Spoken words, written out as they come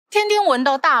天天闻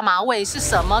到大麻味是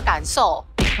什么感受？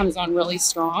 Comes on really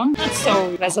strong.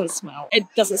 So it doesn't smell. It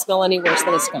doesn't smell any worse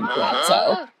than a skunk would.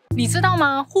 So. 你知道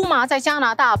吗？呼麻在加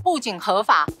拿大不仅合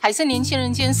法，还是年轻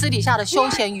人间私底下的休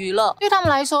闲娱乐。对他们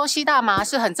来说，吸大麻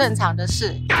是很正常的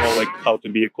事。More like how to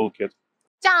be a cool kid.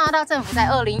 加拿大政府在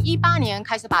2018年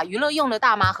开始把娱乐用的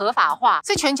大麻合法化，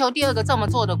是全球第2个这么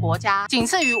做的国家，仅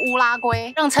次于乌拉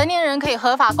圭，让成年人可以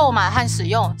合法购买和使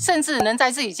用，甚至能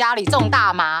在自己家里种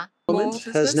大麻。Parliament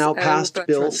has now passed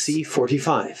Bill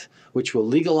C-45, which will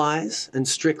legalize and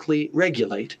strictly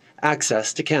regulate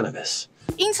access to cannabis.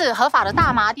 因此，合法的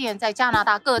大麻店在加拿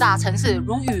大各大城市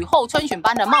如雨后春笋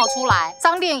般的冒出来，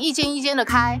商店一间一间的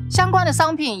开，相关的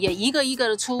商品也一个一个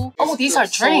的出。Oh, these are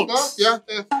drinks. Yeah,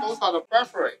 those are the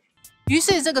beverage. 于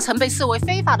是，这个曾被视为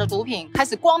非法的毒品开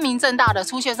始光明正大的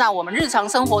出现在我们日常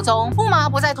生活中。呼麻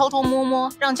不再偷偷摸摸，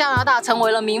让加拿大成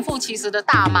为了名副其实的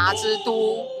大麻之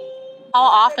都。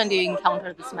How often do you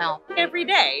encounter the smell? Every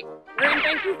day. We're in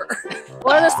Vancouver.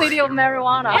 We're the city of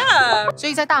marijuana. Yeah. 所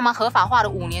以在大麻合法化的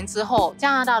5年之后，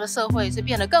加拿大的社会是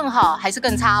变得更好还是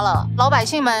更差了？老百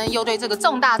姓们又对这个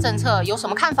重大政策有什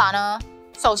么看法呢？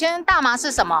首先，大麻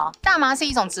是什么？大麻是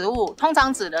一种植物，通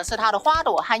常指的是它的花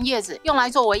朵和叶子，用来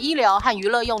作为医疗和娱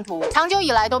乐用途。长久以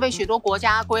来都被许多国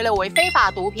家归类为非法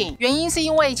毒品，原因是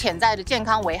因为潜在的健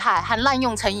康危害和滥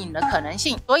用成瘾的可能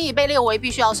性，所以被列为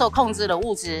必须要受控制的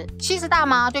物质。吸食大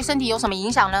麻对身体有什么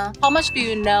影响呢？ How much do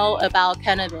you know about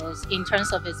cannabis in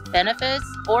terms of its benefits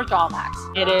or drawbacks?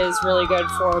 It is really good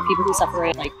for people who suffer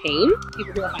like pain,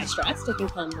 people who have high stress. It can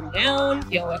calm them down,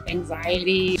 deal with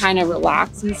anxiety, kind of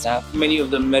relax and stuff. Many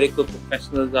of the medical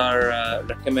professionals are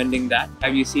recommending that.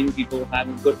 Have you seen people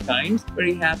having good times?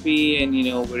 Very happy and,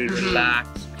 very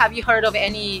relaxed. Have you heard of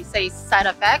any, say, side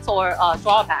effects or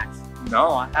drawbacks?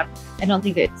 No, I haven't. I don't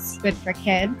think it's good for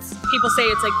kids. People say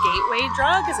it's a gateway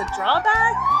drug, is a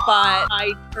drawback, but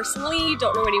I personally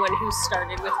don't know anyone who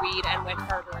started with weed and went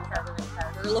harder and harder and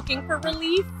harder looking for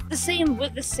relief. The same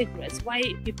with the cigarettes. Why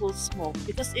people smoke?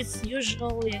 Because it's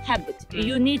usually a habit.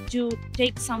 You need to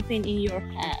take something in your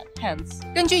hands.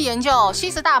 根据研究，吸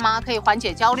食大麻可以缓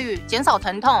解焦虑、减少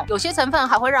疼痛，有些成分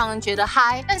还会让人觉得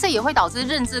嗨，但是也会导致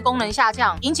认知功能下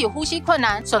降，引起呼吸困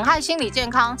难，损害心理健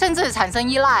康，甚至产生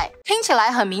依赖。听起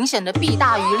来很明显的弊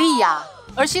大于利呀。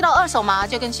而吸到二手麻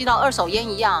就跟吸到二手烟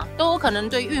一样，都有可能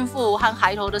对孕妇和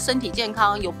孩童的身体健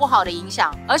康有不好的影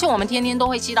响。而且我们天天都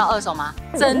会吸到二手麻，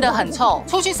真的很臭。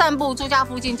出去散步，住家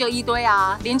附近就一堆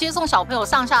啊，连接送小朋友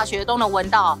上下学都能闻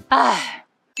到。唉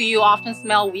 ，Do you often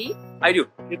smell weed? I do.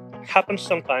 It happens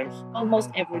sometimes. Almost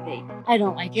every day. I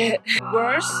don't like it.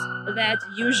 Worse than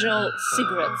usual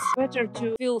cigarettes. Better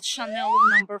to feel Chanel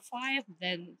No. 5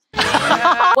 than...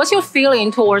 What's your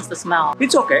feeling towards the smell?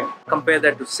 It's okay. Compare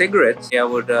that to cigarettes. I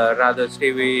would rather stay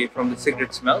away from the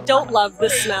cigarette smell. Don't love the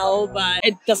smell, but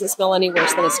it doesn't smell any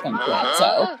worse than a skunk would.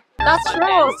 So That's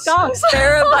true. Skunks.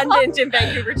 They're abundant in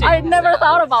Vancouver too. I never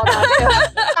thought about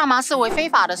that. 大麻视为非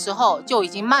法的时候，就已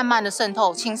经慢慢的渗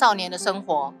透青少年的生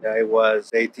活。I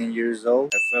was 18 years old.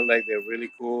 I felt like they're really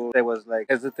cool. I was like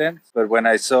hesitant, but when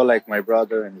I saw like my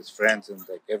brother and his friends and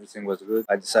like everything was good,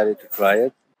 I decided to try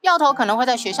it. 药头可能会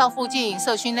在学校附近、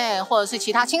社区内，或者是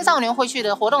其他青少年会去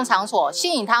的活动场所，吸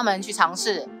引他们去尝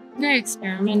试。I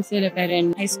experimented a bit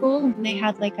in high school. They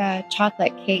had like a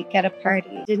chocolate cake at a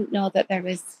party. Didn't know that there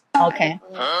was... Okay.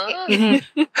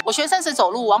 我学生时走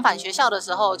路往返学校的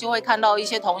时候，就会看到一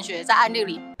些同学在暗地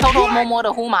里偷偷摸摸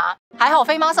的呼麻。还好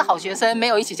飞妈是好学生，没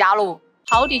有一起加入。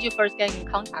How did you first get in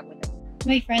contact with it?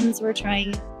 My friends were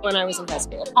trying it. when I was in high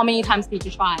school. How many times did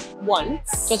you try?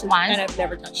 Once. Just once? And I've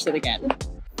never touched it again.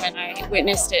 When I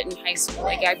witnessed it in high school,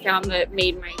 like I found that it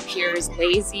made my peers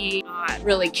lazy, not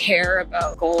really care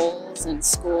about goals and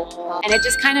school. And it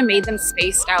just kind of made them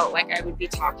spaced out. Like I would be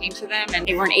talking to them and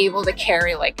they weren't able to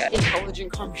carry like an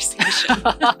intelligent conversation.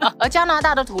 而加拿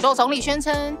大的土豆总理宣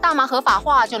称，大麻合法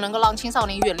化就能够让青少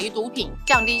年远离毒品，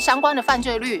降低相关的犯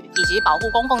罪率，以及保护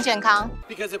公共健康。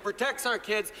Because it protects our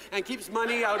kids and keeps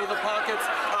money out of the pockets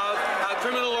of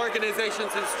criminal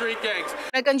organizations and street gangs.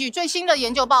 那根据最新的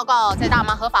研究报告，在大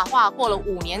麻合法化过了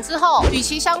5年之后，与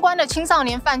其相关的青少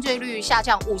年犯罪率下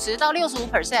降50到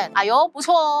65%，哎呦，不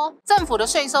错哦！政府的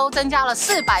税收增加了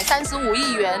435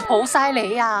亿元，猴塞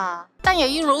雷呀！但也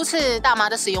因如此，大麻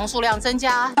的使用数量增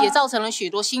加，也造成了许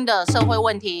多新的社会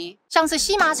问题，像是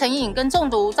吸麻成瘾跟中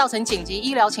毒，造成紧急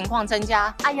医疗情况增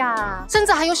加。哎呀，甚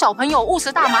至还有小朋友误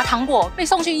食大麻糖果被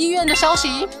送去医院的消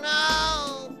息。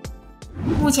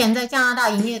目前在加拿大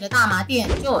营业的大麻店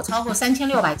就有超过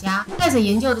3600家。带着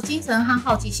研究的精神和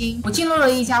好奇心，我进入了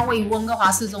一家位于温哥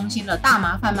华市中心的大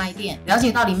麻贩卖店，了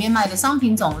解到里面卖的商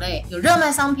品种类有热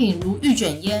卖商品如玉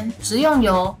卷烟、食用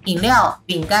油、饮料、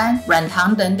饼干、软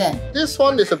糖等等。This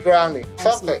one is a brownie,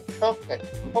 chocolate,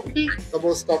 cookie,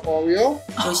 double stop Oreo.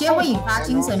 有些会引发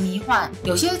精神迷幻，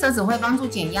有些则只会帮助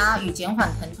减压与减缓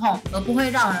疼痛，而不会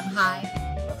让人嗨。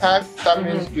That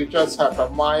means you just have a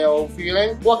mild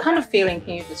feeling. What kind of feeling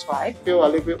can you describe? Feel a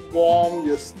little bit warm,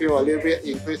 you feel a little bit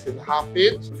increase in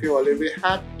heartbeat, you feel a little bit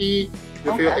happy,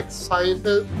 you feel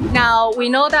excited. Now, we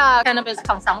know that cannabis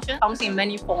consumption comes in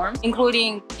many forms,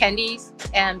 including candies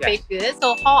and baked goods.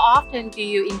 So how often do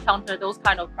you encounter those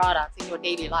kind of products in your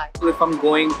daily life? If I'm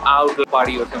going out to a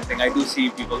party or something, I do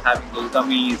see people having those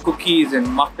gummies, cookies and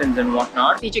muffins and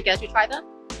whatnot. Did you get to try them?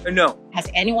 No. Has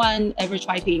anyone ever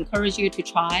tried to encourage you to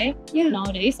try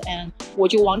nowadays? And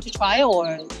would you want to try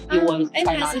or you will I'm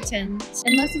try not to? hesitant.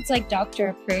 Unless it's like doctor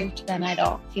approved, then I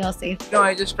don't feel safe. No,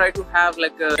 I just try to have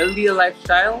like a healthier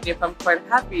lifestyle. If I'm quite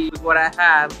happy with what I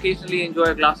have, occasionally enjoy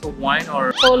a glass of wine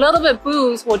or So a little bit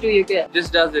booze, what do you get?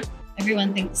 just does it.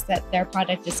 Everyone thinks that their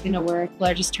product is going to work. People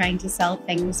are just trying to sell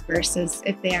things versus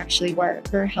if they actually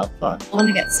work or helpful. I don't want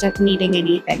to get stuck needing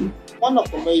anything. One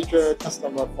of the major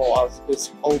customers for us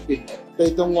is old people. They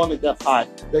don't want to get high.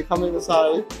 They come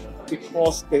inside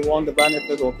because they want the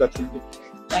benefit of the TV.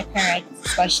 My parents,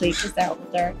 especially because they're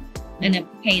older, and a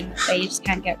pain that they just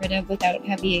can't get rid of without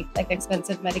heavy, like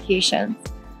expensive medications.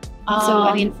 So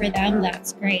I mean, for them,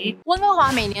 that's great. 温哥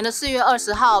华每年的4月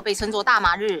20号被称作大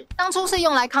麻日，当初是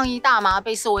用来抗议大麻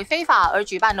被视为非法而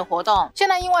举办的活动。现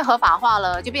在因为合法化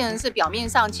了，就变成是表面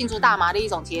上庆祝大麻的一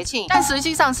种节庆，但实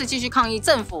际上是继续抗议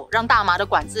政府让大麻的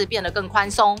管制变得更宽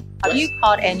松。Have you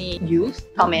caught any youth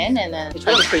come in and then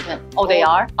try to prevent? Oh, they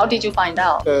are. How did you find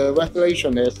out? The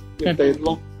regulation is if they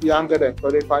look younger than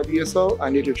 35 years old, I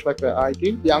need to check their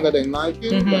ID. Younger than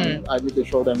 19, then I need to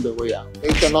show them the way out. They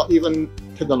cannot even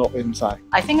take a look inside.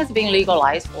 I think it's been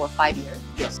legalized for 5 years.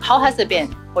 Yes. How has it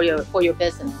been for your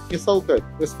business? It's so good.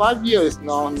 This 5 years is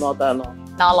not that long.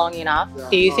 Not long enough. Yeah.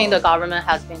 Do you think the government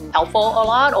has been helpful a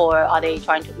lot, or are they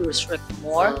trying to restrict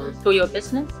more to your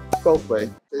business? Both way.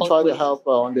 They Both try way. to help.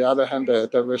 On the other hand,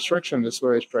 the restriction is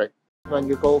very strict. When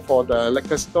you go for the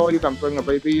liquor store, you can bring a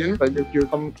baby in. But if you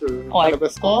come to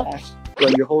cannabis store,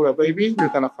 when you hold a baby, you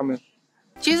cannot come in.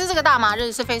 其实这个大麻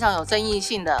日是非常有争议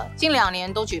性的，近2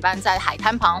年都举办在海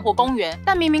滩旁或公园，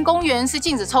但明明公园是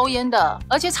禁止抽烟的，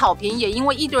而且草坪也因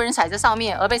为一堆人踩在上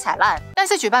面而被踩烂。但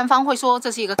是举办方会说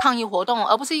这是一个抗议活动，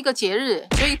而不是一个节日，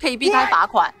所以可以避开罚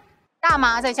款。大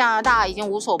麻在加拿大已经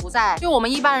无所不在，对我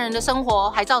们一般人的生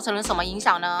活还造成了什么影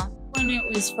响呢？ When it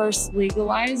was first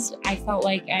legalized, I felt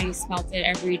like I smelled it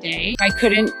every day. If I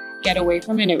couldn't get away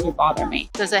from it, it would bother me.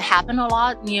 Does it happen a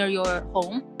lot near your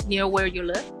home, near where you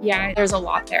live? Yeah, there's a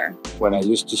lot there. When I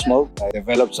used to smoke, I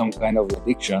developed some kind of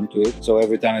addiction to it. So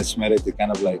every time I smell it, it kind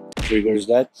of like triggers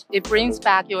that. It brings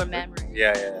back your memory.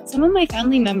 Yeah. Some of my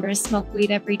family members smoke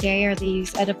weed every day or they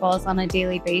use edibles on a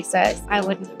daily basis. I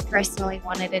wouldn't personally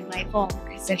want it in my home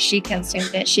because if she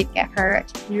consumed it, she'd get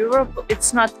hurt. Europe,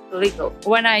 it's not legal.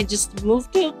 When I just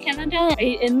moved to Canada,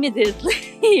 I immediately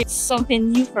it's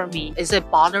something new for me. Is it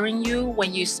bothering you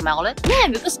when you smell it? Yeah,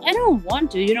 because I don't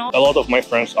want to, you know. A lot of my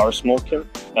friends are smoking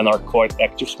and are quite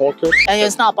active smokers. And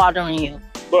it's not bothering you?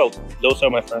 Well, those are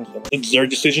my friends. It's their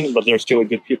decision, but they're still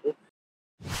good people.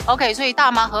 OK， 所以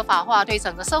大麻合法化对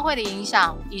整个社会的影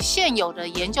响，以现有的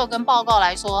研究跟报告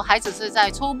来说，还只是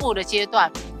在初步的阶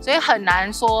段，所以很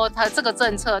难说它这个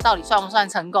政策到底算不算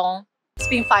成功。It's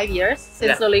been 5 years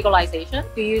since the legalization.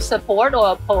 Do you support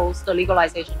or oppose the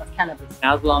legalization of cannabis?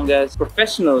 As long as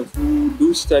professionals who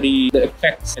do study the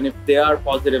effects and if they are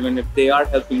positive and if they are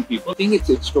helping people, I think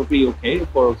it's totally okay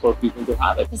for people to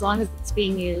have it. As long as it's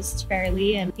being used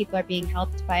fairly and people are being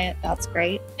helped by it, that's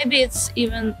great. Maybe it's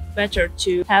even better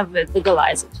to have it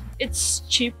legalized. It's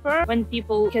cheaper when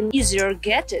people can easier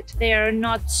get it. They are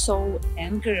not so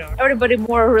angry. Everybody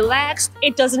more relaxed.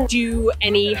 It doesn't do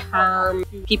any harm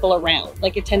to people around.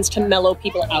 Like it tends to mellow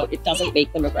people out. It doesn't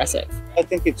make them aggressive. I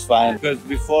think it's fine because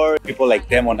before people like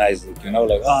demonize it, you know,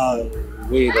 like, oh,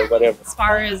 weed or whatever. As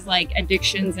far as like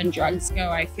addictions and drugs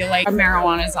go, I feel like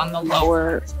marijuana is on the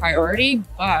lower priority,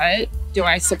 but do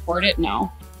I support it? No.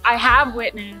 I have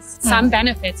witnessed some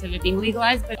benefits of it being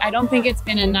legalized, but I don't think it's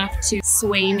been enough to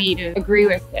sway me to agree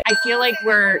with it. I feel like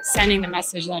we're sending the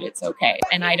message that it's okay,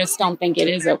 and I just don't think it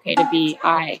is okay to be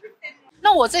high.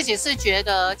 那我自己是觉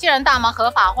得，既然大麻合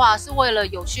法化是为了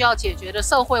有需要解决的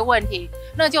社会问题，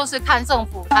那就是看政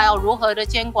府它要如何的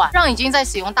监管，让已经在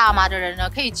使用大麻的人呢，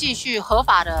可以继续合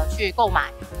法的去购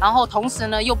买，然后同时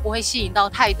呢，又不会吸引到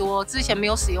太多之前没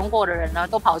有使用过的人呢，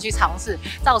都跑去尝试，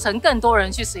造成更多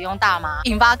人去使用大麻，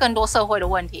引发更多社会的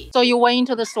问题。So you went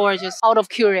into the store just out of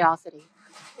curiosity?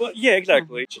 Well, yeah,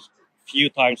 exactly. Just a few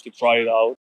times to try it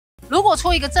out. 如果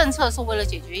出一个政策是为了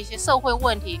解决一些社会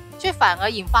问题，却反而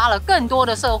引发了更多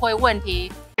的社会问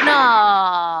题，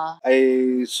那 I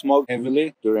smoked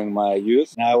heavily during my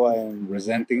youth. Now I'm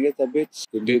resenting it a bit.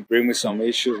 It did bring me some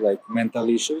issues, like mental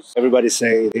issues. Everybody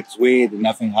say it's weed,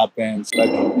 nothing happens, but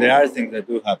there are things that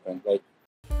do happen. Like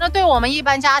那对我们一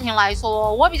般家庭来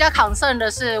说，我比较concern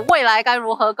的是未来该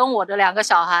如何跟我的2个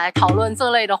小孩讨论这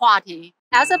类的话题。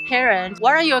As a parent,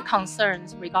 what are your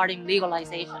concerns regarding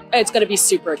legalization? It's going to be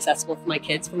super accessible for my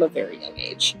kids from a very young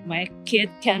age. My kid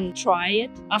can try it.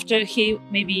 After he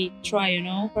maybe try,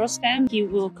 first time, he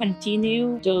will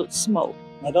continue to smoke.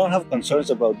 I don't have concerns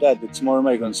about that. It's more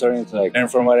my concern is like learn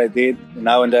from what I did.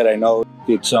 Now and that I know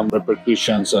did some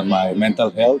repercussions on my mental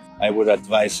health. I would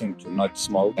advise him to not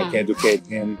smoke. Like educate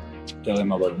him, tell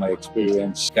him about my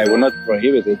experience. I will not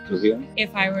prohibit it to him.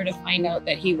 If I were to find out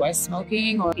that he was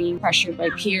smoking or being pressured by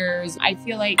peers, I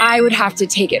feel like I would have to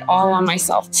take it all on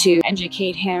myself to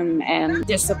educate him and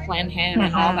discipline him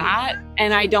and all that.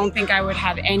 And I don't think I would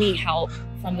have any help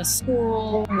from the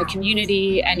school, from the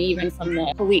community, and even from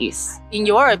the police. In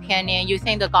your opinion, you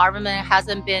think the government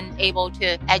hasn't been able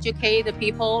to educate the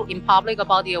people in public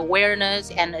about the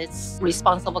awareness and its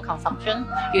responsible consumption?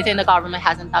 You think the government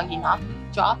hasn't done enough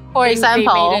job? For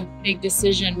example, they made a big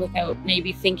decision without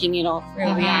maybe thinking it all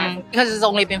through. Yeah. Because it's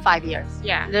only been 5 years.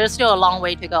 Yeah. There's still a long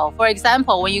way to go. For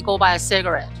example, when you go buy a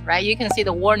cigarette, right, you can see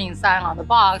the warning sign on the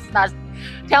box that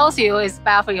tells you it's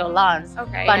bad for your lungs.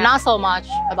 Okay. But not so much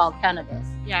about cannabis.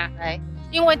 Yeah. Right?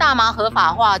 因为大麻合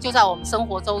法化就在我们生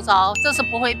活周遭，这是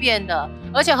不会变的。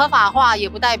而且合法化也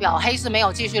不代表黑市没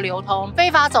有继续流通，非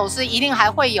法走私一定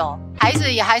还会有，孩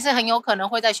子也还是很有可能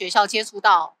会在学校接触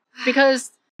到。Because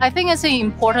I think it's an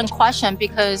important question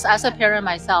because as a parent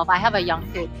myself, I have a young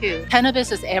kid too.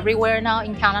 Cannabis is everywhere now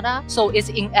in Canada, so it's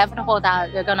inevitable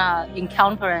that they're gonna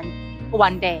encounter it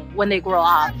one day when they grow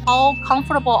up. How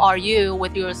comfortable are you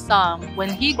with your son when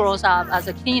he grows up as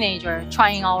a teenager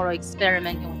trying out or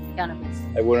experimenting with cannabis?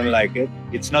 I wouldn't like it.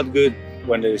 It's not good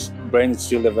when his brain is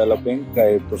still developing.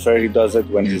 I prefer he does it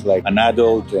when he's like an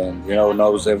adult and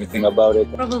knows everything about it.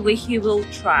 Probably he will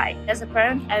try. As a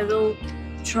parent, I will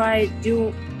try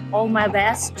do all my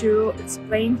best to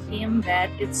explain him that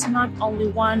it's not only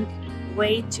one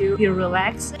way to be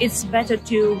relaxed. It's better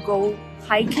to go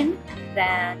hiking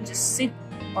than just sit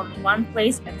on one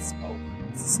place and smoke.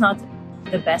 It's not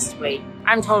the best way.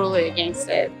 I'm totally against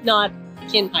it. Not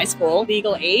in high school,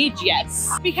 legal age, yes.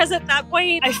 Because at that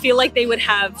point, I feel like they would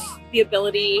have the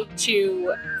ability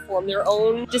to form their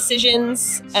own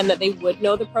decisions and that they would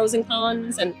know the pros and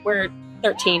cons. And we're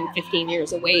 13, 15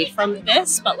 years away from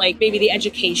this, but like maybe the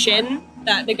education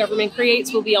that the government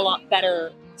creates will be a lot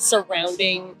better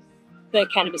surrounding the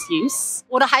cannabis use.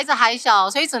 我的孩子还小，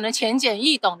所以只能浅显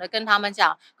易懂的跟他们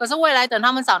讲。可是未来等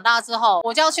他们长大之后，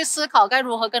我就要去思考该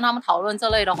如何跟他们讨论这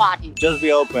类的话题。 Just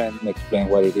be open and explain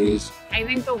what it is. I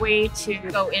think the way to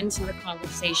go into the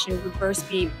conversation would first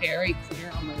be very clear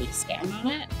on where you stand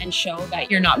on it and show that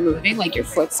you're not moving, like your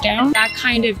foot's down. That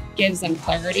kind of gives them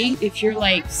clarity. If you're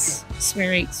like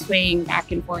swaying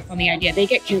back and forth on the idea, they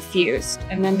get confused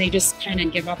and then they just kind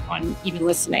of give up on even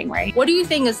listening, right? What do you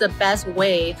think is the best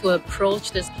way to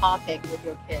approach this topic with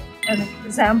your kids? An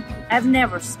example, I've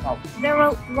never smoked. There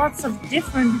are lots of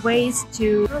different ways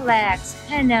to relax,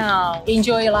 hang out,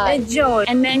 enjoy life. Enjoy.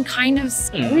 And then kind of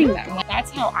scaring them.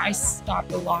 That's how I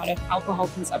stopped a lot of alcohol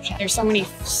consumption. There's so many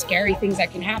scary things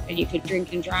that can happen. You could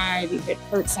drink and drive, you could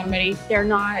hurt somebody. They're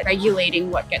not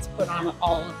regulating what gets put on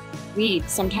all of weed.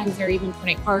 Sometimes they're even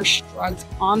putting harsh drugs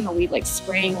on the weed, like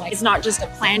spraying. Like it's not just a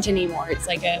plant anymore. It's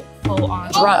like a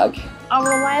full-on drug.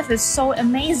 Our life is so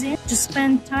amazing. Just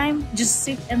spend time, just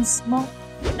sit and smoke.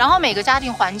 然后每个家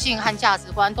庭环境和价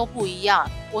值观都不一样。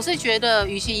我是觉得，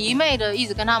与其一昧的一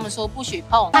直跟他们说不许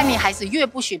碰，那你孩子越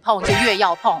不许碰就越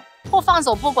要碰，或放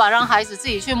手不管让孩子自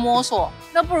己去摸索，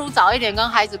那不如早一点跟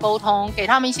孩子沟通，给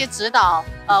他们一些指导，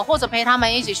或者陪他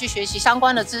们一起去学习相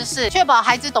关的知识，确保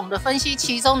孩子懂得分析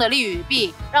其中的利与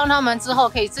弊，让他们之后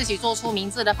可以自己做出明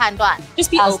智的判断。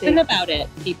Just be open about it.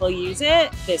 People use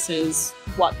it. This is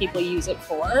what people use it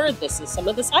for. This is some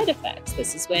of the side effects.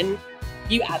 This is when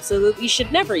you absolutely should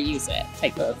never use it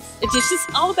type of. It's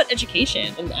just all about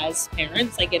education. And as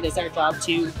parents, like it is our job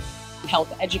to help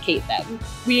educate them.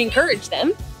 We encourage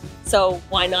them, So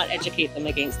why not educate them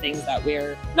against things that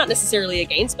we're not necessarily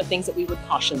against, but things that we would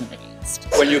caution them against?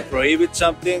 When you prohibit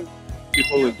something,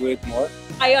 people will do it more.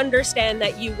 I understand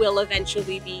that you will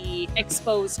eventually be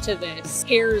exposed to this.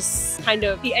 Here's kind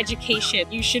of the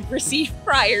education you should receive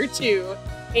prior to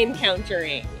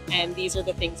encountering. And these are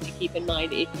the things to keep in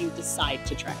mind if you decide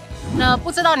to try it. 那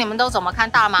不知道你们都怎么看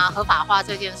大麻合法化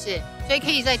这件事，所以可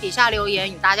以在底下留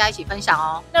言与大家一起分享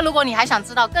哦。那如果你还想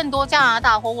知道更多加拿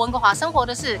大或温哥华生活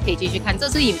的事，可以继续看这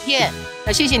支影片。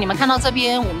那谢谢你们看到这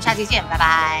边，我们下期见，拜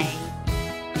拜。